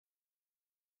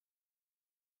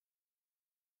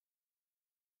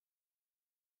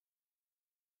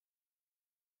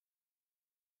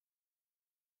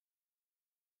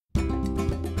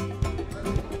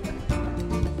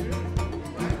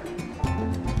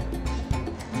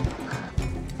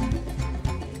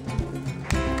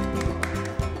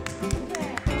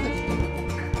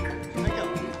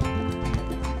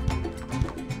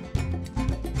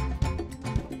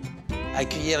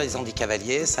Accueillir les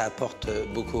handicavaliers, ça apporte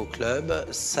beaucoup au club,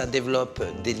 ça développe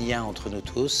des liens entre nous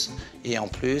tous et en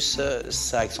plus,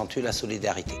 ça accentue la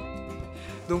solidarité.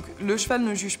 Donc le cheval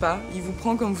ne juge pas, il vous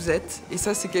prend comme vous êtes et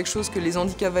ça c'est quelque chose que les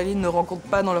handicavaliers ne rencontrent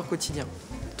pas dans leur quotidien,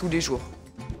 tous les jours.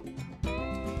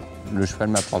 Le cheval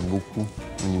m'apporte beaucoup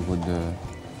au niveau de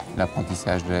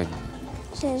l'apprentissage de la vie.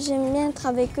 J'aime bien être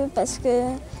avec eux parce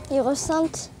qu'ils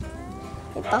ressentent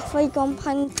et parfois ils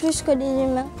comprennent plus que les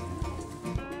humains.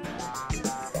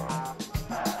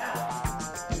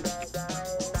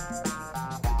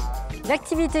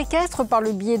 L'activité équestre, par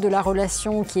le biais de la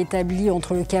relation qui est établie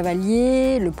entre le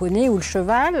cavalier, le poney ou le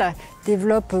cheval,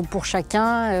 développe pour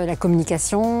chacun la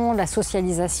communication, la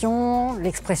socialisation,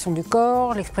 l'expression du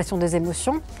corps, l'expression des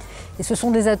émotions. Et ce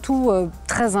sont des atouts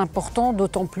très importants,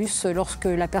 d'autant plus lorsque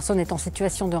la personne est en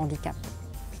situation de handicap.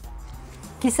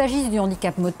 Qu'il s'agisse du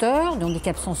handicap moteur, du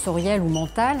handicap sensoriel ou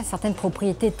mental, certaines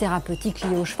propriétés thérapeutiques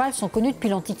liées au cheval sont connues depuis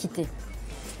l'Antiquité.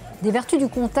 Des vertus du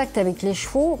contact avec les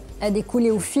chevaux a découlé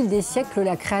au fil des siècles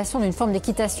la création d'une forme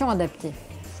d'équitation adaptée.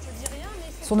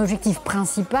 Son objectif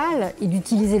principal est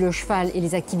d'utiliser le cheval et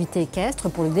les activités équestres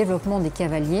pour le développement des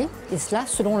cavaliers, et cela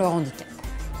selon leur handicap.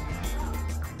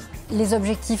 Les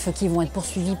objectifs qui vont être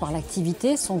poursuivis par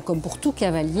l'activité sont, comme pour tout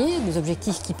cavalier, des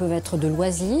objectifs qui peuvent être de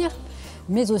loisirs,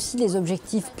 mais aussi des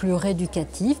objectifs plus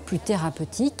rééducatifs, plus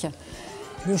thérapeutiques.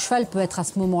 Le cheval peut être à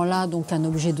ce moment-là donc un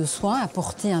objet de soin,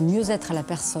 apporter un mieux-être à la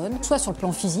personne, soit sur le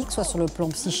plan physique, soit sur le plan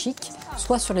psychique,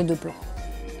 soit sur les deux plans.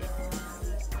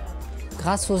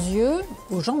 Grâce aux yeux,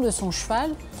 aux jambes de son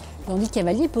cheval, le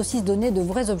handicavalier peut aussi se donner de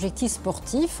vrais objectifs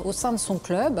sportifs au sein de son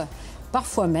club,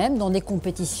 parfois même dans des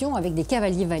compétitions avec des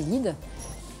cavaliers valides.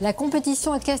 La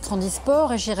compétition équestre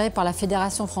handisport est gérée par la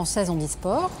Fédération française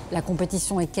handisport. La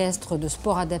compétition équestre de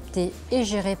sport adapté est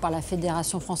gérée par la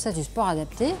Fédération française du sport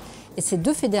adapté. Et ces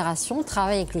deux fédérations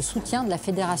travaillent avec le soutien de la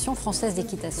Fédération française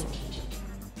d'équitation.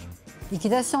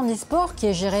 L'équitation handisport, qui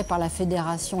est gérée par la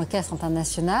Fédération équestre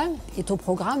internationale, est au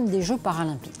programme des Jeux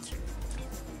paralympiques.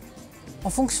 En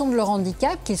fonction de leur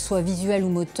handicap, qu'ils soient visuels ou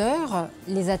moteurs,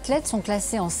 les athlètes sont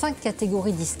classés en 5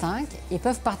 catégories distinctes et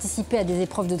peuvent participer à des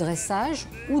épreuves de dressage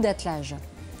ou d'attelage.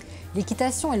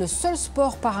 L'équitation est le seul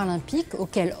sport paralympique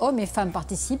auquel hommes et femmes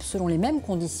participent selon les mêmes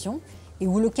conditions et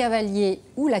où le cavalier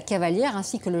ou la cavalière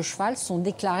ainsi que le cheval sont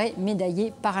déclarés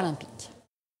médaillés paralympiques.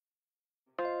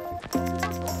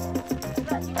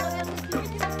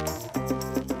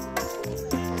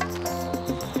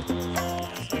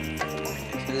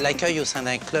 L'accueil au sein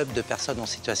d'un club de personnes en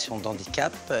situation de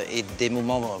handicap est des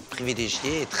moments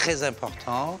privilégiés et très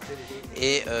importants.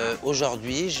 Et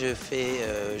aujourd'hui, je vais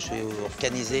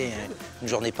organiser une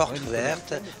journée porte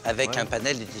ouverte avec un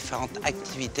panel de différentes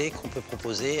activités qu'on peut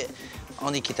proposer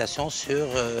en équitation sur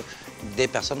des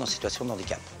personnes en situation de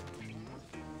handicap.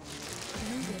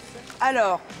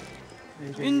 Alors,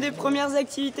 une des premières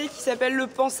activités qui s'appelle le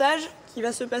pansage, qui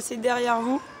va se passer derrière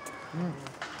vous.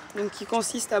 Donc, qui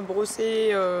consiste à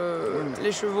brosser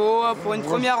les chevaux pour une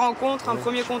première rencontre, un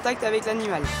premier contact avec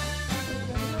l'animal.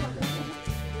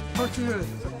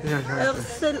 Alors,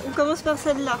 on commence par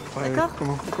celle-là, d'accord?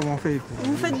 Comment on fait?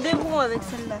 Vous faites des ronds avec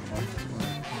celle-là.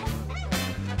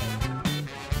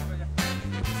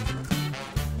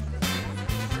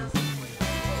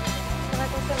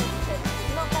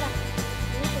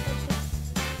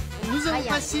 Nous allons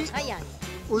passer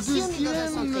au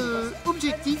deuxième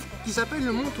objectif qui s'appelle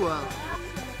le montoir.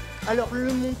 Alors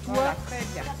le montoir,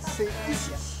 c'est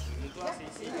ici.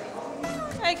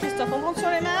 Allez Christophe, on monte sur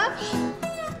les marches.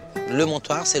 Le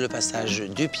montoir, c'est le passage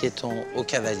du piéton au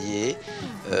cavalier.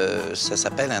 Ça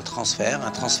s'appelle un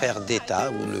transfert d'état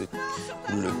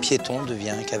où le piéton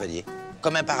devient un cavalier.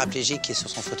 Comme un paraplégique qui est sur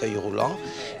son fauteuil roulant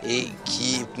et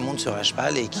qui monte sur un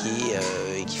cheval et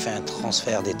qui fait un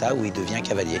transfert d'état où il devient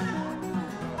cavalier.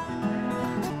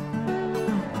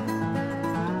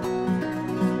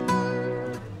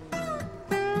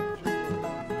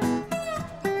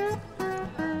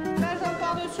 La jambe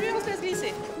par-dessus, on se laisse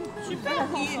glisser. Super,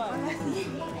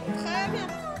 très bien.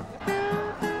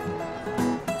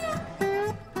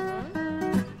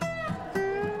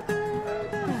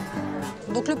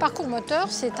 Donc le parcours moteur,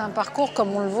 c'est un parcours,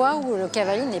 comme on le voit, où le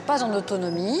cavalier n'est pas en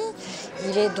autonomie.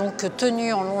 Il est donc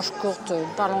tenu en longe courte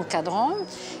par l'encadrant.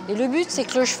 Et le but, c'est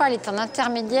que le cheval est un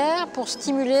intermédiaire pour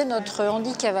stimuler notre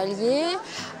handi cavalier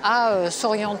à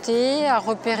s'orienter, à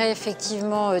repérer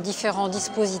effectivement différents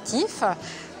dispositifs.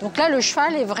 Donc là, le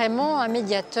cheval est vraiment un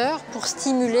médiateur pour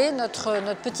stimuler notre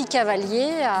petit cavalier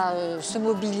à se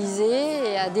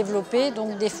mobiliser et à développer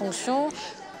donc des fonctions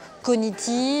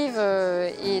cognitives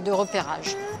et de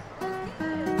repérage.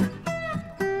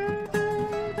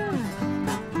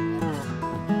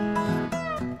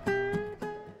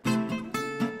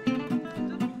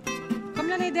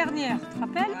 l'année dernière, tu te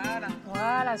rappelles?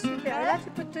 Voilà, super. Et là, tu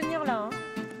peux te tenir là. Hein.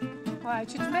 Ouais,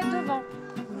 tu te mets devant.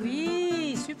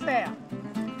 Oui, super.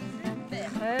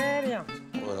 Très bien.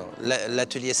 Voilà.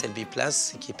 L'atelier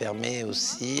Selby-Place qui permet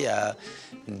aussi à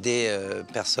des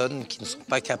personnes qui ne sont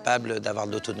pas capables d'avoir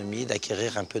de l'autonomie,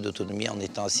 d'acquérir un peu d'autonomie en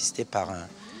étant assistés par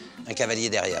un cavalier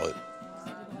derrière eux.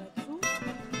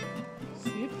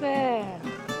 Super.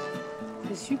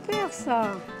 C'est super ça.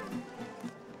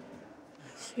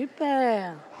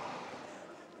 Super.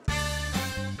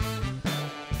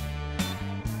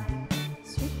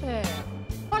 Super.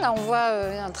 Voilà, on voit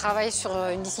un travail sur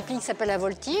une discipline qui s'appelle la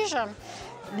voltige.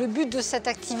 Le but de cette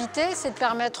activité, c'est de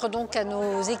permettre donc à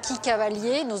nos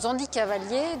équicavaliers, nos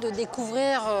handicavaliers, de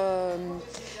découvrir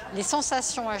les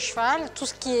sensations à cheval, tout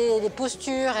ce qui est les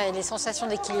postures et les sensations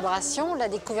d'équilibration, la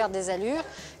découverte des allures,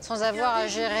 sans avoir à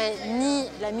gérer ni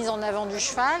la mise en avant du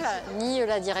cheval, ni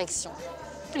la direction.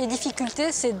 Les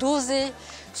difficultés, c'est d'oser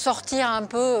sortir un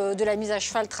peu de la mise à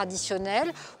cheval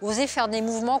traditionnelle, oser faire des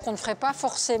mouvements qu'on ne ferait pas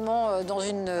forcément dans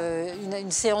une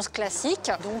séance classique,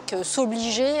 donc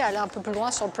s'obliger à aller un peu plus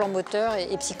loin sur le plan moteur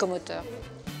et psychomoteur.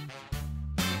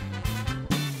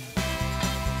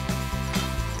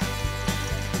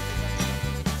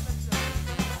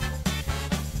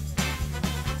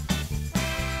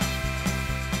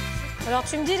 Alors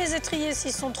tu me dis les étriers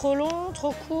s'ils sont trop longs,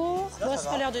 trop courts, moi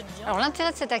ça a l'air d'être bien. Alors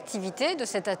l'intérêt de cette activité, de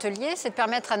cet atelier, c'est de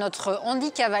permettre à notre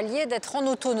handicavalier d'être en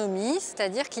autonomie,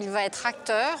 c'est-à-dire qu'il va être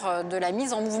acteur de la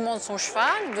mise en mouvement de son cheval,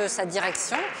 de sa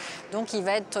direction, donc il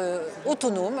va être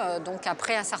autonome, donc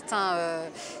après un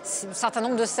certain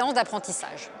nombre de séances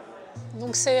d'apprentissage.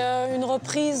 Donc c'est une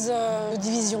reprise de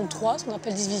division 3, ce qu'on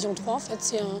appelle division 3 en fait,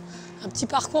 c'est un petit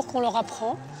parcours qu'on leur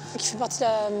apprend, qui fait partie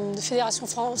de la Fédération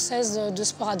française de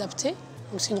sport adapté.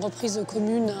 Donc c'est une reprise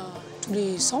commune à tous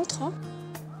les centres. Hein.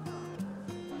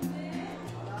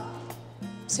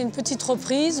 C'est une petite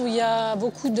reprise où il y a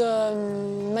beaucoup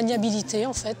de maniabilité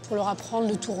en fait, pour leur apprendre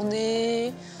le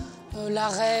tourner,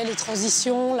 l'arrêt, les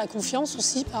transitions, la confiance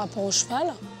aussi par rapport au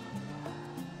cheval.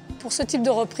 Pour ce type de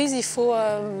reprise, il faut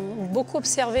beaucoup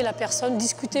observer la personne,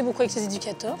 discuter beaucoup avec les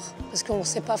éducateurs, parce qu'on ne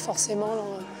sait pas forcément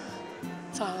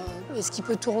est-ce qu'il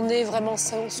peut tourner vraiment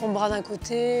son bras d'un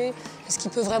côté, est-ce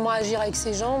qu'il peut vraiment agir avec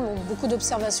ses jambes, donc beaucoup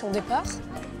d'observations au départ.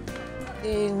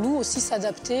 Et nous aussi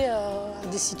s'adapter à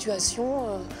des situations,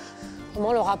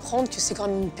 vraiment leur apprendre que c'est quand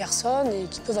même une personne et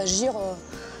qu'ils peuvent agir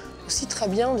aussi très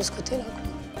bien de ce côté-là.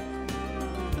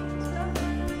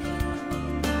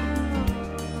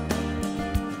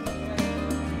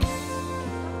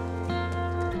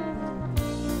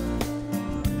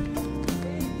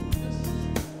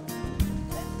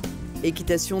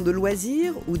 Équitation de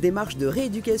loisirs ou démarche de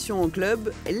rééducation en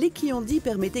club, l'Equi Handi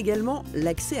permet également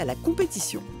l'accès à la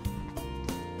compétition.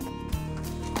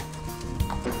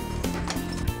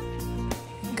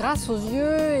 Grâce aux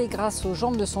yeux et grâce aux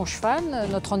jambes de son cheval,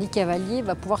 notre handicavalier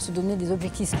va pouvoir se donner des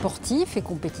objectifs sportifs et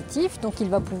compétitifs. Donc il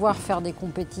va pouvoir faire des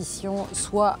compétitions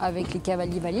soit avec les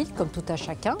cavaliers valides, comme tout à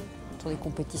chacun, sur des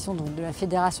compétitions donc, de la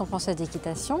Fédération française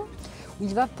d'équitation.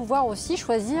 Il va pouvoir aussi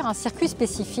choisir un circuit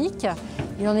spécifique.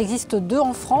 Il en existe 2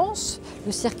 en France.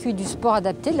 Le circuit du sport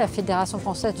adapté, de la Fédération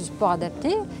française du sport adapté,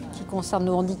 qui concerne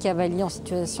nos handicavaliers en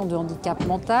situation de handicap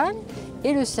mental,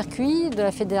 et le circuit de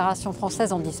la Fédération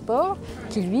française handisport,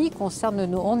 qui lui concerne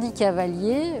nos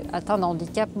handicavaliers atteints d'un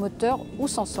handicap moteur ou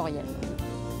sensoriel.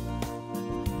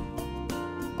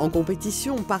 En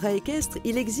compétition para-équestre,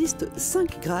 il existe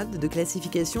 5 grades de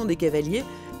classification des cavaliers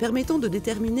permettant de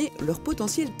déterminer leur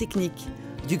potentiel technique.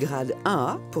 Du grade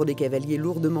 1A pour des cavaliers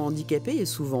lourdement handicapés et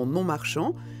souvent non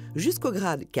marchands, jusqu'au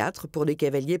grade 4 pour des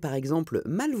cavaliers par exemple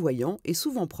malvoyants et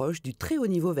souvent proches du très haut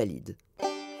niveau valide.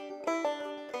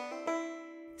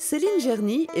 Céline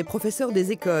Gerny est professeure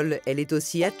des écoles. Elle est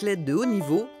aussi athlète de haut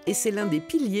niveau et c'est l'un des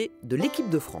piliers de l'équipe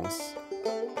de France.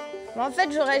 En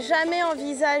fait, j'aurais jamais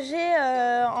envisagé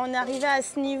en arriver à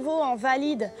ce niveau en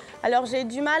valide. Alors j'ai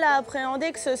du mal à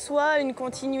appréhender que ce soit une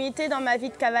continuité dans ma vie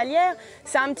de cavalière.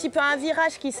 C'est un petit peu un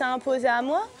virage qui s'est imposé à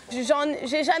moi.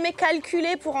 J'ai jamais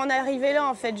calculé pour en arriver là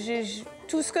en fait.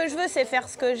 Tout ce que je veux, c'est faire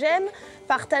ce que j'aime,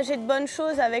 partager de bonnes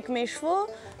choses avec mes chevaux,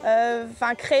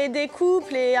 créer des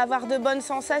couples et avoir de bonnes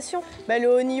sensations. Le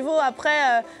haut niveau,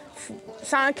 après,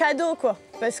 c'est un cadeau, quoi.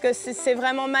 Parce que c'est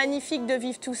vraiment magnifique de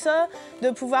vivre tout ça, de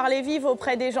pouvoir les vivre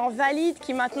auprès des gens valides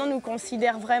qui maintenant nous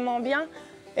considèrent vraiment bien.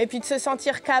 Et puis de se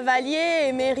sentir cavalier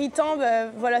et méritant,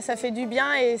 voilà, ça fait du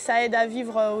bien et ça aide à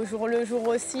vivre au jour le jour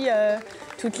aussi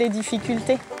toutes les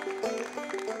difficultés.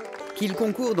 Qu'il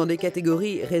concourt dans des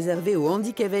catégories réservées aux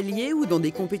handicavaliers ou dans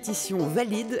des compétitions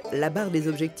valides, la barre des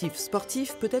objectifs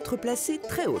sportifs peut être placée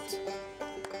très haute.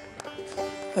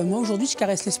 Moi, aujourd'hui, je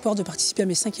caresse l'espoir de participer à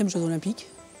mes 5e Jeux Olympiques.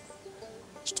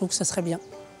 Je trouve que ça serait bien.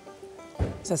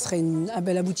 Ça serait un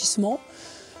bel aboutissement.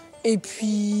 Et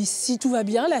puis, si tout va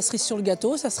bien, la cerise sur le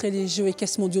gâteau, ça serait les Jeux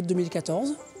équestres mondiaux de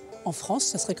 2014 en France.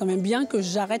 Ça serait quand même bien que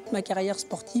j'arrête ma carrière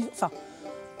sportive, enfin,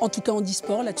 en tout cas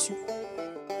handisport là-dessus.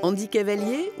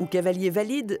 Handi-cavalier ou cavalier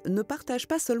valide ne partagent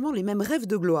pas seulement les mêmes rêves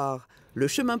de gloire. Le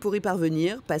chemin pour y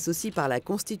parvenir passe aussi par la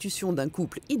constitution d'un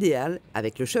couple idéal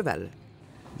avec le cheval.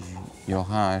 Il y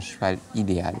aura un cheval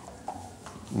idéal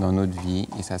dans notre vie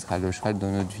et ça sera le cheval de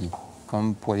notre vie.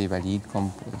 Comme pour les valides,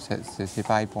 c'est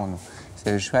pareil pour nous.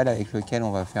 C'est le cheval avec lequel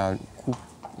on va faire un couple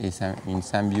et une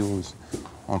symbiose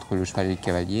entre le cheval et le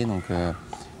cavalier. Donc,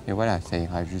 et voilà, ça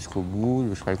ira jusqu'au bout,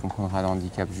 le cheval comprendra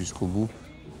l'handicap jusqu'au bout.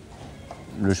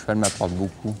 Le cheval m'apporte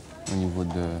beaucoup au niveau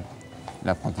de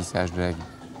l'apprentissage de la vie.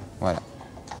 Voilà.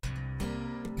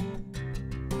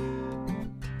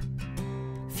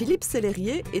 Philippe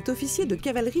Sellerier est officier de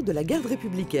cavalerie de la garde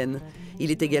républicaine. Il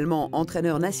est également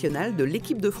entraîneur national de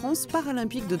l'équipe de France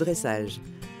paralympique de dressage.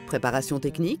 Préparation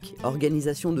technique,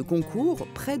 organisation de concours,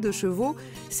 prêt de chevaux,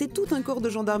 c'est tout un corps de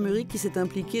gendarmerie qui s'est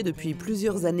impliqué depuis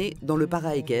plusieurs années dans le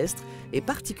para-équestre et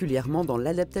particulièrement dans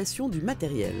l'adaptation du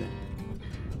matériel.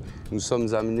 Nous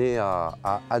sommes amenés à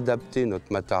adapter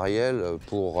notre matériel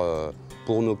pour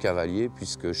nos cavaliers,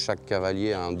 puisque chaque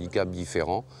cavalier a un handicap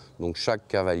différent. Donc chaque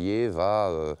cavalier va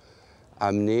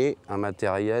amener un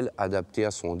matériel adapté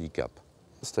à son handicap.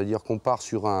 C'est-à-dire qu'on part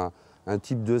sur un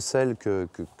type de selle que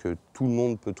tout le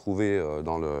monde peut trouver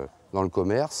dans le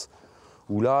commerce,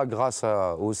 où là, grâce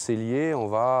au sellier, on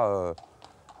va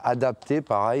adapter,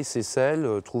 pareil, ces selles,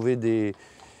 trouver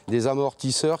des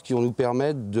amortisseurs qui vont nous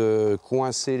permettre de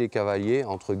coincer les cavaliers,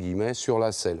 entre guillemets, sur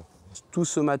la selle. Tout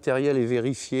ce matériel est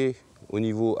vérifié au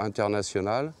niveau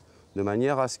international, de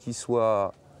manière à ce qu'il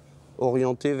soit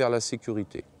orienté vers la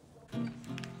sécurité.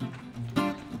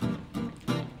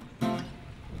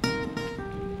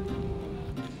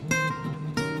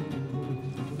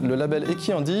 Le label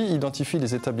Equi Handi identifie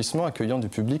les établissements accueillant du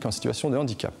public en situation de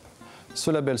handicap.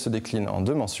 Ce label se décline en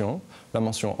 2 mentions, la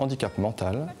mention handicap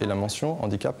mental et la mention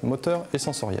handicap moteur et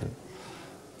sensoriel.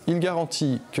 Il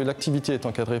garantit que l'activité est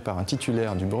encadrée par un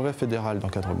titulaire du brevet fédéral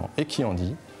d'encadrement Equi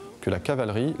Handi, que la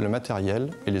cavalerie, le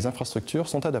matériel et les infrastructures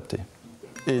sont adaptés.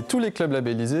 Et tous les clubs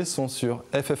labellisés sont sur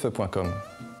ppe.com.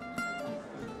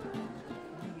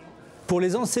 Pour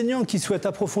les enseignants qui souhaitent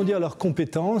approfondir leurs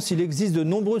compétences, il existe de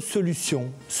nombreuses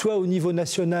solutions, soit au niveau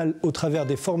national au travers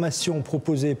des formations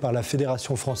proposées par la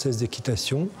Fédération française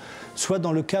d'équitation, soit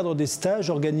dans le cadre des stages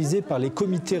organisés par les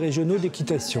comités régionaux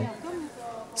d'équitation.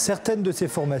 Certaines de ces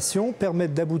formations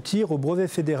permettent d'aboutir au brevet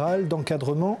fédéral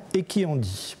d'encadrement Equi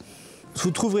Handi.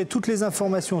 Vous trouverez toutes les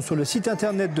informations sur le site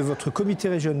internet de votre comité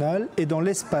régional et dans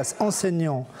l'espace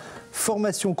enseignant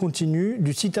formation continue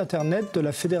du site internet de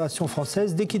la Fédération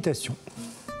française d'équitation.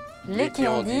 L'Equi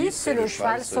Handi, c'est le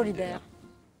cheval solidaire.